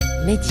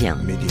Média.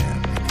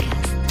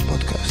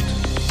 Podcast.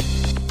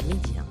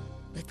 Média.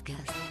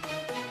 Podcast.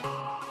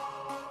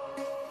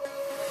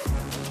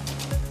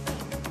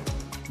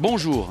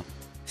 Bonjour,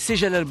 c'est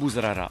Jalal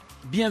Bouzrara.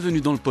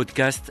 Bienvenue dans le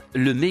podcast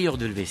Le meilleur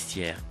de le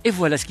vestiaire. Et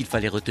voilà ce qu'il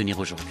fallait retenir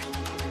aujourd'hui.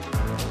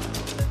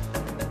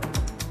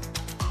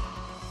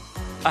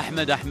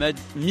 Ahmad Ahmad,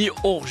 mis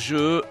hors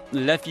jeu,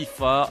 la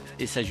FIFA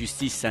et sa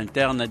justice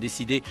interne a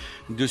décidé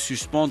de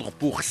suspendre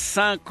pour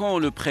 5 ans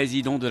le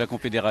président de la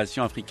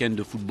Confédération africaine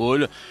de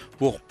football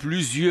pour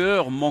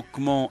plusieurs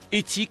manquements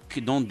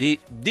éthiques dans des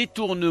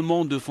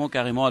détournements de fonds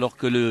carrément, alors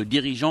que le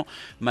dirigeant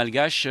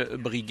malgache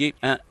briguait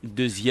un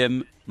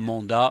deuxième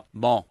mandat.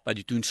 Bon, pas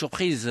du tout une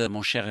surprise,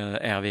 mon cher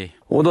Hervé.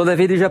 On en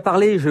avait déjà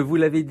parlé, je vous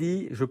l'avais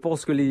dit, je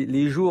pense que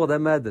les jours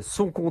d'Ahmad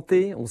sont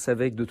comptés. On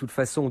savait que de toute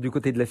façon, du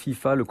côté de la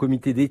FIFA, le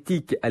comité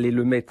d'éthique allait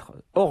le mettre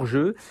hors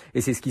jeu,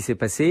 et c'est ce qui s'est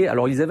passé.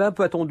 Alors ils avaient un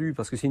peu attendu,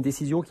 parce que c'est une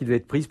décision qui devait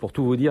être prise, pour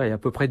tout vous dire, il y a à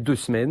peu près 2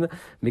 semaines.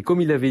 Mais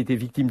comme il avait été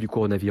victime du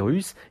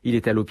coronavirus, il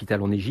était à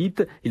l'hôpital en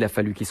Égypte, il a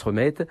fallu qu'il se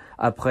remette.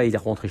 Après, il est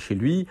rentré chez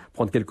lui,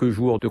 prendre quelques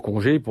jours de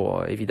congé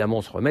pour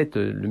évidemment se remettre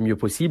le mieux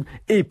possible.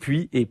 Et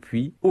puis,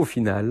 au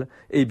final,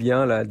 eh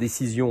bien, la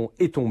décision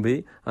est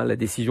tombée, la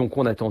décision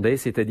qu'on attendait,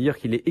 c'est-à-dire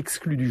qu'il est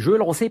exclu du jeu.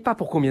 Alors, on ne sait pas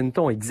pour combien de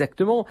temps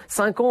exactement.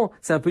 5 ans,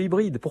 c'est un peu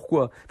hybride.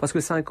 Pourquoi ? Parce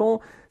que 5 ans,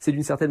 c'est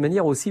d'une certaine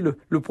manière aussi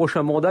le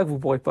prochain mandat que vous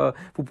pourrez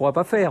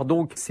pas faire.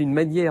 Donc, c'est une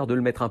manière de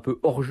le mettre un peu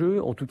hors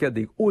jeu, en tout cas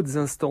des hautes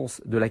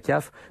instances de la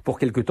CAF pour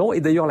quelque temps.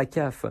 Et d'ailleurs, la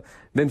CAF,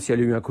 même si elle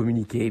a eu un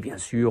communiqué, bien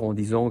sûr, en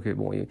disant que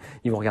bon,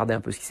 ils vont regarder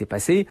un peu ce qui s'est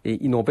passé, et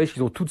il n'empêche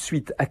qu'ils ont tout de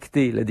suite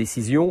acté la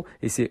décision.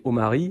 Et c'est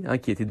Omari,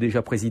 qui était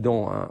déjà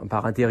président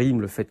par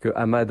intérim, le fait que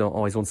Ahmad,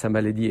 en raison de sa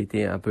maladie, a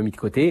été un peu mis de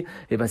côté.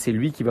 Et ben, c'est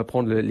lui qui va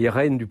prendre les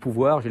rênes du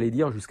pouvoir, j'allais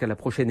dire, jusqu'à la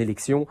prochaine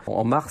élection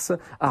en mars,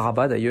 à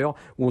Rabat d'ailleurs,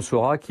 où on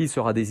saura qui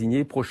sera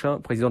désigné prochain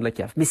président de la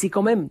CAF. Mais c'est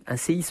quand même un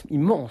séisme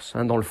immense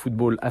dans le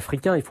football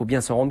africain, il faut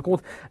bien s'en rendre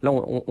compte. Là,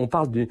 on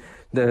parle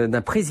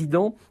d'un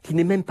président qui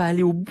n'est même pas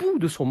allé au bout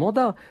de son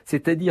mandat.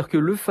 C'est-à-dire que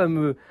le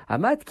fameux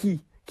Ahmad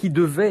qui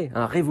devait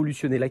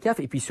révolutionner la CAF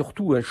et puis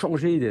surtout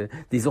changer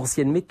des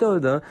anciennes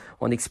méthodes,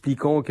 en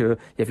expliquant qu'il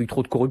y avait eu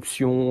trop de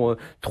corruption,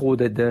 trop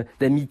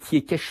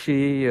d'amitié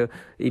cachée.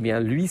 Eh bien,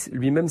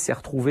 lui-même s'est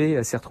retrouvé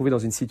dans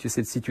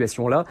cette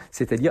situation-là,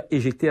 c'est-à-dire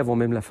éjecté avant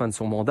même la fin de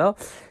son mandat.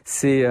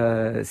 C'est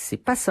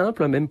pas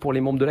simple, même pour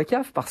les membres de la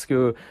CAF, parce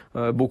que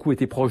beaucoup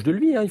étaient proches de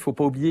lui. Il faut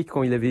pas oublier que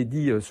quand il avait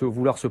dit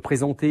vouloir se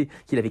présenter,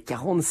 qu'il avait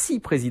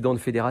 46 présidents de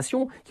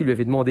fédération qui lui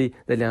avaient demandé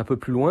d'aller un peu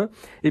plus loin.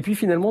 Et puis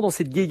finalement, dans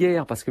cette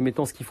guéguerre, parce que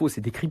maintenant ce qu'il faut,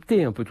 c'est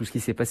décrypter un peu tout ce qui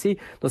s'est passé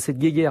dans cette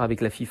guéguerre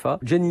avec la FIFA.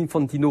 Gianni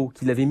Infantino,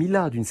 qui l'avait mis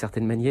là d'une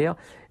certaine manière,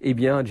 eh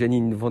bien,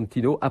 Gianni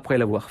Infantino, après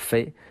l'avoir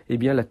fait, eh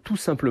bien, l'a tout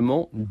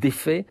simplement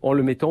défait en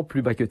le mettant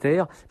plus bas que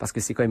terre, parce que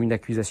c'est quand même une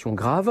accusation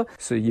grave.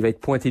 Il va être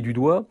pointé du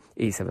doigt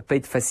et ça va pas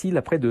être facile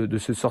après de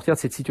se sortir de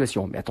cette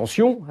situation. Mais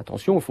attention,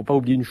 il faut pas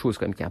oublier une chose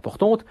quand même qui est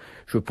importante.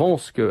 Je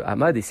pense que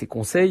Ahmad et ses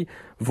conseils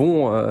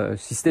vont,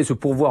 si c'était ce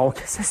pourvoir en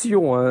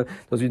cassation,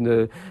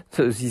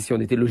 si on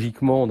était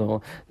logiquement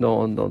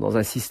dans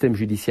un système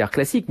judiciaire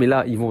classique, mais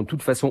là, ils vont de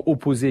toute façon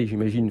opposer,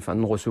 j'imagine,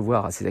 non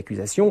recevoir à ces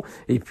accusations,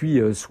 et puis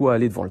soit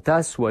aller devant le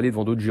TAS, soit aller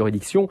devant d'autres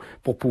juridictions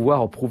pour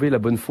pouvoir prouver la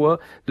bonne foi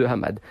de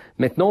Ahmad.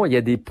 Maintenant, il y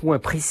a des points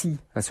précis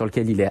sur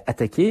lesquels il est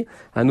attaqué,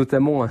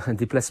 notamment un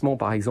déplacement,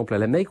 par exemple, à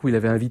la Mecque, où il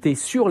avait invité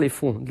sur les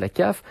fonds de la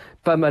CAF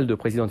pas mal de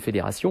présidents de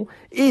fédération,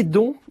 et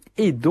dont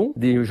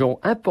des gens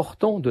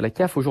importants de la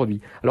CAF aujourd'hui.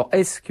 Alors,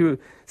 est-ce que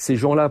ces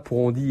gens-là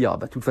pourront dire,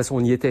 de toute façon, on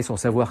y était sans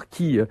savoir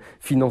qui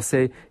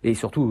finançait et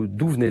surtout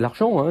d'où venait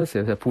l'argent,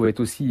 ça pouvait être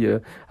aussi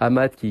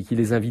Ahmad qui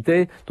les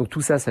invitait. Donc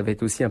tout ça va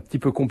être aussi un petit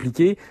peu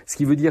compliqué, ce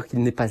qui veut dire qu'il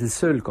n'est pas le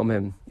seul quand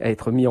même à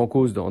être mis en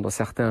cause dans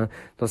certains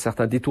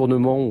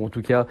détournements, ou en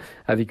tout cas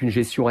avec une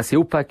gestion assez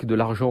opaque de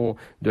l'argent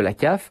de la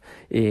CAF,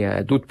 et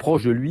d'autres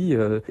proches de lui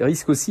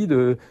risquent aussi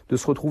de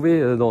se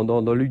retrouver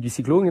dans l'œil du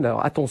cyclone.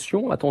 Alors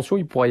attention,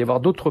 il pourrait y avoir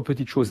d'autres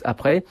petites choses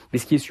après, mais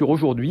ce qui est sûr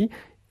aujourd'hui,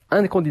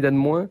 un candidat de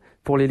moins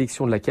pour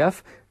l'élection de la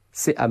CAF,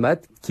 c'est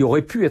Ahmad, qui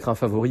aurait pu être un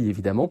favori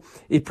évidemment,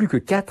 et plus que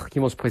 4 qui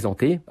vont se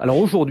présenter. Alors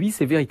aujourd'hui,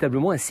 c'est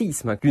véritablement un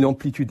séisme d'une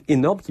amplitude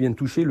énorme qui vient de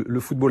toucher le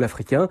football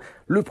africain.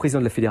 Le président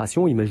de la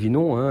fédération,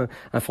 imaginons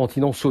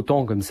Infantino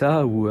sautant comme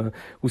ça, ou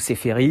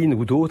Séphérine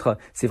ou d'autres.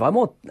 C'est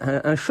vraiment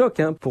un choc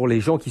pour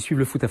les gens qui suivent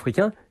le foot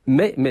africain,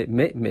 mais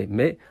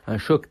un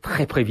choc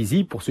très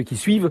prévisible pour ceux qui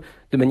suivent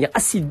de manière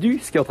assidue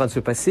ce qui est en train de se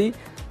passer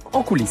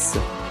en coulisses.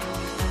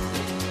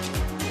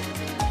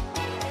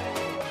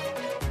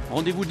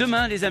 Rendez-vous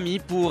demain, les amis,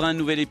 pour un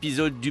nouvel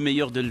épisode du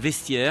meilleur de le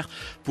vestiaire.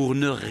 Pour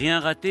ne rien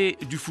rater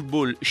du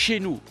football chez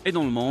nous et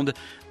dans le monde,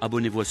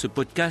 abonnez-vous à ce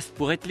podcast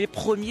pour être les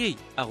premiers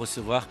à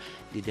recevoir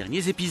les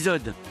derniers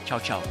épisodes. Ciao,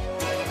 ciao.